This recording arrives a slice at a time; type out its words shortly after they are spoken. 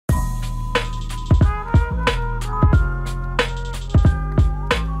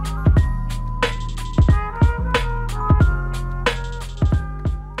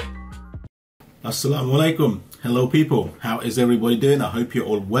Assalamualaikum. Hello people, how is everybody doing? I hope you're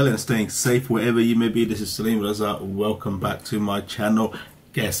all well and staying safe wherever you may be. This is Salim Raza. Welcome back to my channel.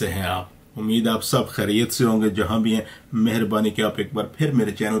 कैसे हैं आप? उम्मीद आप सब खैरियत से होंगे जहां भी हैं। मेहरबानी कि आप एक बार फिर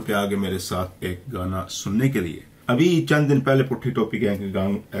मेरे चैनल पे आगे मेरे साथ एक गाना सुनने के लिए। अभी चंद दिन पहले पुठी टोपी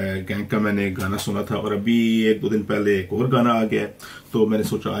गैंग का मैंने गाना सुना था और अभी एक दो दिन पहले एक और गाना आ गया, तो मैंने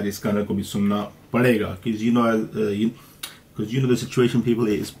सोचा आज इस गाने को भी सुनना पड़ेगा। Because you know the situation, people,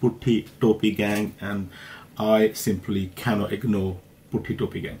 is Puthi Topi gang, and I simply cannot ignore Puthi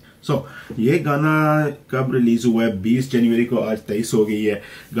Topi gang. So ये गाना कब रिलीज हुआ है? 20 जनवरी को, आज 23 हो गई है।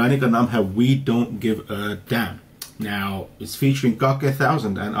 गाने का नाम है We Don't Give a Damn. Now it's featuring kaky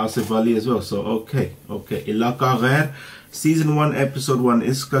and Asif Balli as well. So okay. ILAQA GHAIR season 1 episode 1.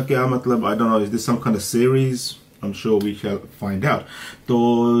 इसका क्या मतलब? I don't know. Is this some kind of series? I'm sure we shall find out. तो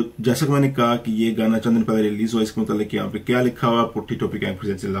जैसा कि मैंने कहा कि ये गाना चंद दिन पहले रिलीज हुआ, इसके मतलब यहाँ पे क्या लिखा हुआ? पुठी टोपी gang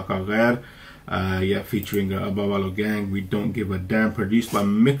presents ILAQA GHAIR, yeah, featuring Abawalo gang. We Don't Give a Damn, produced by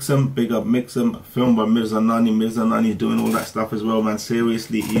Mixum, big up Mixum, filmed by Mirza Nani. Mirza Nani is doing all that stuff as well, man.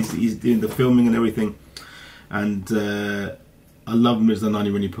 Seriously, he's doing the filming and everything. And I love Mirza Nani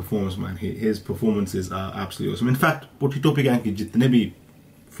when he performs, man. His performances are absolutely awesome. In fact, Puthi Topi gang के जितने भी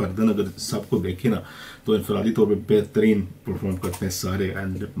further अगर सबको देखे ना तो इनफरादी तौर पे बेहतरीन परफॉर्म करते हैं सारे,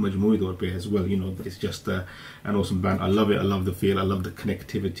 एंड मजमूई तौर पे as well, you know, it's just an awesome band. I love it, I love the feel, I love the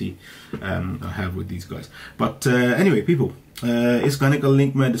connectivity I have with these guys. But anyway people, इस गाने का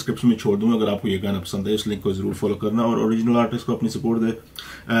लिंक मैं description में छोड़ दूंगा। अगर आपको ये गाना पसंद है इस लिंक को जरूर फॉलो करना और ओरिजिनल आर्टिस्ट को अपनी सपोर्ट दे।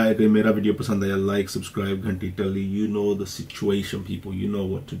 अगर मेरा वीडियो पसंद आया, लाइक, सब्सक्राइब, घंटी टली, you know the situation people, you know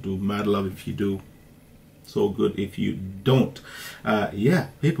what to do. Mad love if you do, so good if you don't. Yeah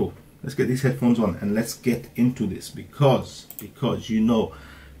people, let's get these headphones on and let's get into this, because you know,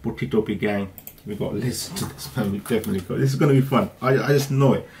 Puthi Topi gang, we got to listen to this, man. We definitely got, this is going to be fun. I just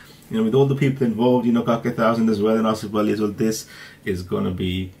know it, you know, with all the people involved, you know, kaky as well and Asif Balli as well. This is going to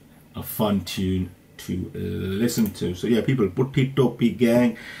be a fun tune to listen to. So yeah people, Puthi Topi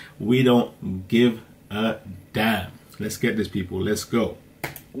gang, we don't give a damn. Let's get this people, let's go.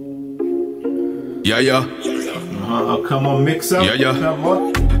 Yeah. Come on, mix up. Yeah. Come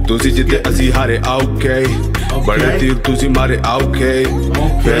on. तुसी जिते असी हारे okay. बड़े तीर तुसी मारे okay.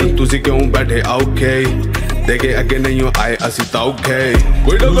 फिर तुसी क्यों बैठे okay. देखे अगे नहीं हो आए असी okay.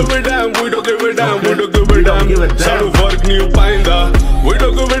 We don't give a damn, we don't give a damn, we don't give a damn. सानू फर्क नहीं पाइंदा. We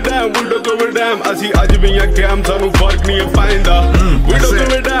don't give a damn, we don't give a damn. असी आज भी यहाँ कैम सानू फर्क नहीं पाइंदा. We don't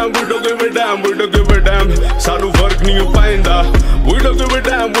give a damn, we don't give a damn, we don't give a damn. सानू फर्क नहीं पाइंदा. We don't give a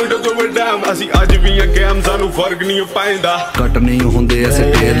damn, we don't give a damn. असी आज भी यहाँ कैम सानू फर्क नहीं पाइंदा. कट नहीं होंदे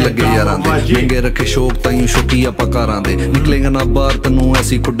ऐसे ढेर लगे यारां दे, महंगे रखे शौक ताईं शौकी आपां कारां दे। निकलेगा ना बाहर तन्नू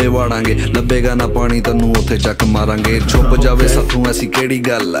ऐसी खुडे वाड़ांगे, लभेगा ना पानी तन्नू उत्थे चक मारांगे। छुप जावे साथों ऐसी केड़ी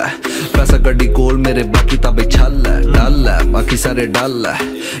गल है? पैसा गड्डी कोल मेरे बाकी ताबे छल है, डल है बाकी सारे डल है।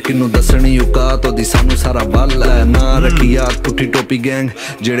 किन्नू दसनी औकात ओदी सानू सारा बल है। ना रखी याद पुठी टोपी गैंग,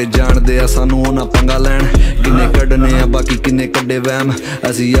 जेड़े जानदे आ सानू ओना पंगा लैण। किन्ने कड्डने आ बाकी किन्ने कड्डे वैम,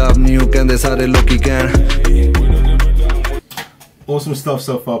 असी आप नहीं कहंदे सारे लोकी कहण। Awesome stuff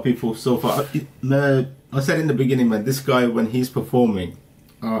so far people, so far. I said in the beginning, man, this guy when he's performing,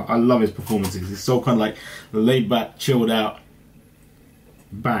 I love his performances. He's so kind of like laid back, chilled out.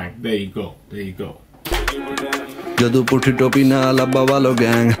 Bang, there you go. जदू पुठी टोपी नाल अब्बावालो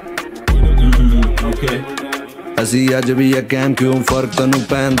gang, okay. असी अज भी है cam, क्यों फर्क तन्नू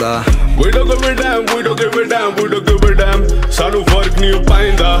पैंदा? We don't give a damn, we don't give a damn, we don't give a damn. सानू फर्क नहीं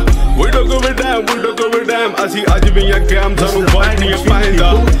पाइंदा. We don't give a damn, we don't give a damn. असी आज भी यहाँ कैम सानू फर्क नहीं पाइंदा.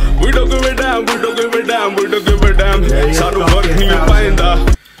 We don't give a damn, we don't give a damn, we don't give a damn. सानू फर्क नहीं पाइंदा.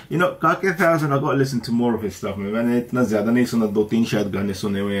 You know, kaky I got to listen to more of his stuff, man. मैंने इतना ज़्यादा नहीं सुना, 2-3 शायद गाने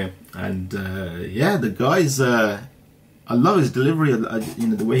सुने हुए हैं. And yeah, the guy's I love his delivery. You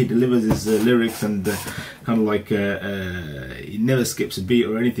know, the way he delivers his lyrics, and kind of like he never skips a beat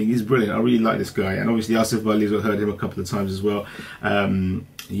or anything. He's brilliant. I really like this guy. And obviously Asif Balli, I've heard him a couple of times as well.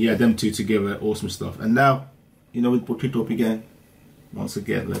 Yeah, them two together, awesome stuff. And now, you know, with Puthi Topi gang, once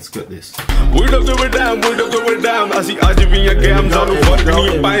again, let's get this. We don't give a damn, we don't give a damn. असी आज भी यहाँ cam सानू फर्क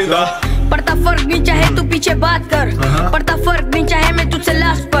नहीं पाइंदा. पड़ता फर्क नहीं चाहे तू पीछे बात कर, पड़ता फर्क नहीं चाहे मैं तुझसे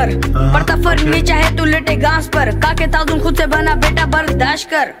लास्ट पर, पड़ता फर्क नहीं चाहे तू लेटे घास पर। काके ताज़ुम खुद से बना बेटा, बर्दाश्त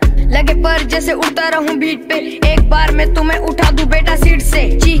कर। लगे पर जैसे उड़ता रहूं बीट पे, एक बार मैं तुम्हें उठा दूं बेटा सीट से।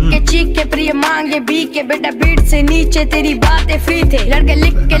 चीख के प्रिय मांगे भी के बेटा, बीट से नीचे तेरी बातें फ्री थे। लड़के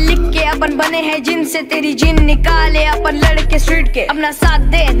लिख के अपन बने हैं जिनसे, तेरी जिन निकाले अपन लड़के स्ट्रीट के। अपना साथ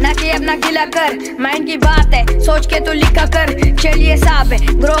दे ना कि अपना गिला कर, माइंड की बात है सोच के तो लिखा कर। चलिए साहब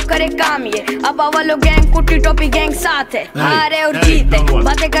ग्रो करे काम, नाम ये अब वालों गैंग पुट्ठी टोपी गैंग साथ है हारे और जीते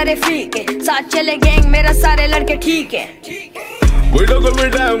बातें करे फीके साथ चले गैंग मेरा सारे लड़के ठीक है We don't give a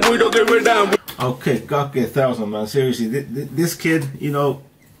damn, we don't give a damn. Okay, kaky 1000, man. Seriously, this kid, you know,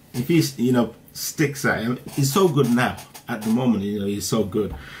 if he's, you know, sticks at him, he's so good now. At the moment, you know, he's so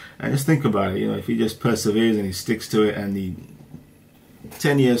good. And just think about it, you know, if he just perseveres and he sticks to it, and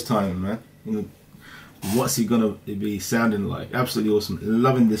 10 years time, man, you know, what's he gonna be sounding like? Absolutely awesome.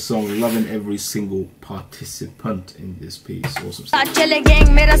 Loving this song, loving every single participant in this piece. Awesome stuff.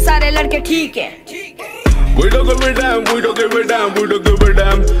 We don't give a damn, we don't give a damn, we don't give a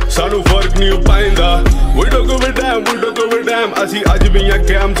damn. Sanu fark nahi painda. We don't give a damn, we don't give a damn. Asi aj bhi ya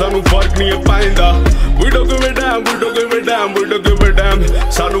game, sanu fark nahi painda. We don't give a damn, we don't give a damn, we don't give a damn.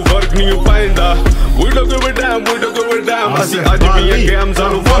 Sanu fark nahi painda. We don't give a damn, we don't give a damn. Asi aj bhi ya game,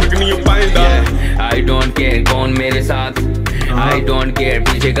 sanu fark nahi painda. I don't care कौन मेरे साथ I don't care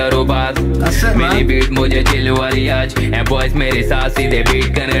पीछे करो बात मेरी beat मुझे chill वाली आज and boys मेरे साथ सीधे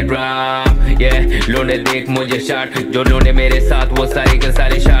बीट करने ड्रम yeah लोने देख मुझे शाट जो लोने मेरे साथ वो सारे के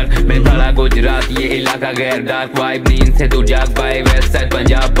सारे शाट मैं खड़ा गुजरात ये इलाका गैर डार्क वाइब नींद से तू जाग भाई वेस्ट साइड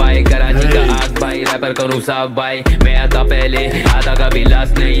पंजाब भाई कराची का आग भाई रैपर करूँ साफ भाई मैं आता पहले आता कभी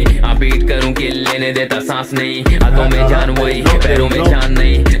लास्ट नहीं हाँ बीट करूँ किल लेने देता सांस नहीं हाथों में जान वही पैरों में जान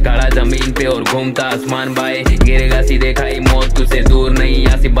नहीं खड़ा जमीन पे और घूमता आसमान भाई गिरेगा सीधे खाई मौत तुझसे दूर नहीं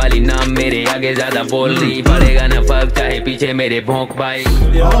आसिफ बाली नाम मेरे आगे ज्यादा बोल नहीं पड़ेगा न फर्क चाहे पीछे मेरे भौंक भाई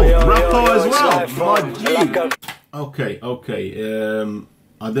Okay.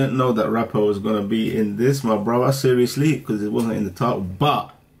 I didn't know that Rappo was gonna be in this, my brother, seriously, because it wasn't in the title.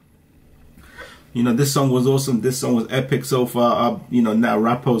 But you know, this song was awesome. This song was epic so far. You know, now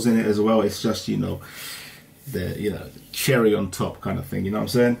Rappo's in it as well. It's just, you know, the cherry on top kind of thing. You know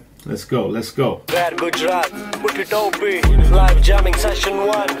what I'm saying? Let's go. Let's go. GHAIR Gujarat, Puthi Topi, live jamming session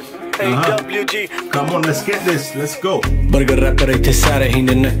 1. AWG. Come on, let's get this. Let's go. Burger rapper इत्थे सारे ही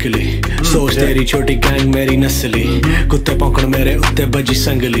ने नकली सोच तेरी छोटी gang मेरी नस्ली कुत्ते पौंकण मेरे उत्ते बजी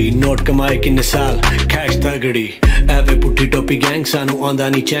संगली नोट कमाए किन्ने साल कैश तगड़ी एवे पुट्ठी टोपी गैंग सानू आंदा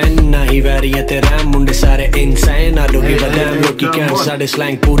नी चैन ना ही वैरियां ते रैम मुंडे सारे इंसान आ लोगी बदाम लोकी कैंप साडे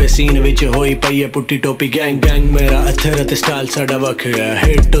स्लैंग पूरे सीन विच होई पई है पुट्ठी टोपी गैंग गैंग मेरा अथर ते स्टाइल साडा वख है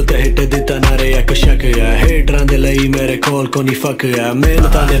हिट ते हिट दिता ना रे एक शक है हेटरां दे लई मेरे कोल कोनी फक है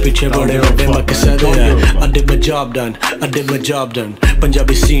मेहनतां दे पिछे बड़े बड़े मकसद है I did my job done, I did my job done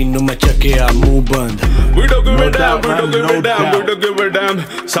Punjabi scene नु मैं चक्किया मुंह बंद We don't give a damn, we don't give a damn, we don't give a damn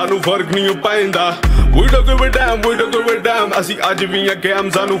सानू फर्क नहीं पाइंदा We don't give a damn, we don't give a damn असी आज भी या गेम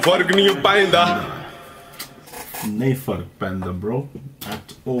सानू फर्क नहीं पाइंदा नहीं फर्क पैंदा bro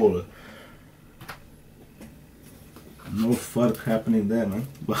at all. No fuck happening there, man.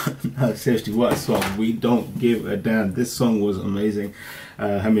 But no, seriously, what a song. We don't give a damn. This song was amazing.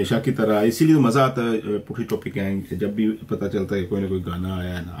 हमेशा की तरह इसीलिए तो मजा आता है पुठी टॉपी गैंग जब भी पता चलता है कोई ना कोई गाना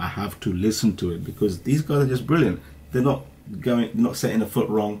आया and I have to listen to it because these guys are just brilliant. They're not setting a foot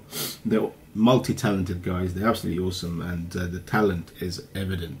wrong. They're multi-talented guys. They're absolutely awesome and the talent is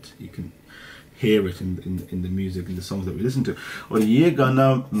evident. You can hear it in the music and the songs that we listen to. और ये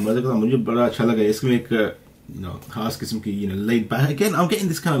गाना मुझे बड़ा अच्छा लगा. इसमें एक खास किस्म की laid back. Again, I'm getting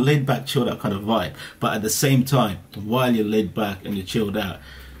this kind of laid back, chilled out kind of vibe. But at the same time, while you're laid back and you're chilled out,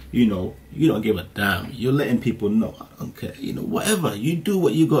 you don't give a damn. You're letting people know, I don't care. Whatever. You do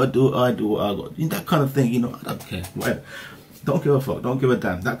what you gotta do, I do what I gotta do. That kind of thing, I don't care. Whatever. Don't give a fuck. Don't give a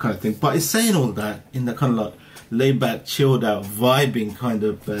damn. That kind of thing. But it's saying all that in that kind of like laid back, chilled out, vibing kind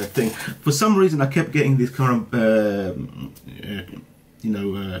of thing. For some reason, I kept getting this kind of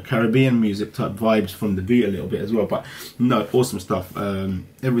Caribbean music type vibes from the beat a little bit as well, but no, awesome stuff.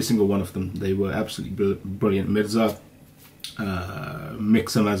 Every single one of them, they were absolutely brilliant. Mirza,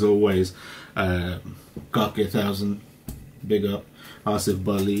 mix them as always. Kaky 1000, big up. Asif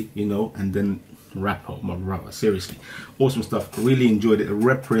Balli, and then Rappo, my brother. Seriously, awesome stuff. Really enjoyed it.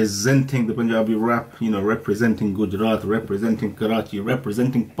 Representing the Punjabi rap, representing Gujarat, representing Karachi,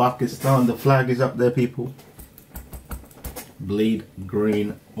 representing Pakistan. The flag is up there, people. Bleed green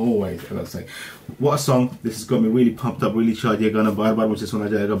always, as I say. What a song. This has got me really pumped up, really charged. Yeah,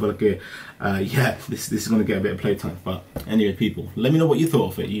 this is gonna get a bit of playtime. But anyway, people, let me know what you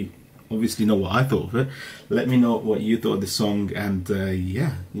thought of it. You obviously know what I thought of it. Let me know what you thought of the song, and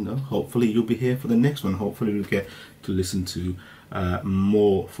hopefully you'll be here for the next one. Hopefully we'll get to listen to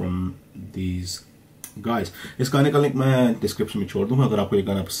more from these guys. इस गाने का link मैं description में छोड़ दूंगा. अगर आपको ये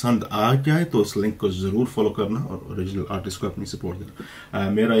गाना पसंद आ जाए तो उस लिंक को जरूर फॉलो करना और ओरिजिनल आर्टिस्ट को अपनी सपोर्ट देना.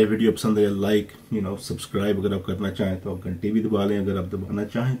 मेरा ये वीडियो पसंद है लाइक सब्सक्राइब अगर आप करना चाहें तो घंटी भी दबा लें अगर आप दबाना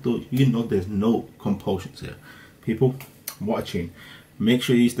चाहें तो. There's no compulsions here, people. What a tune. Make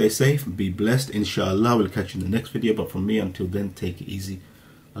sure you stay safe, be blessed. Inshallah, we'll catch you in the next video. But from me, until then, take it easy.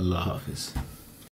 Allah Hafiz.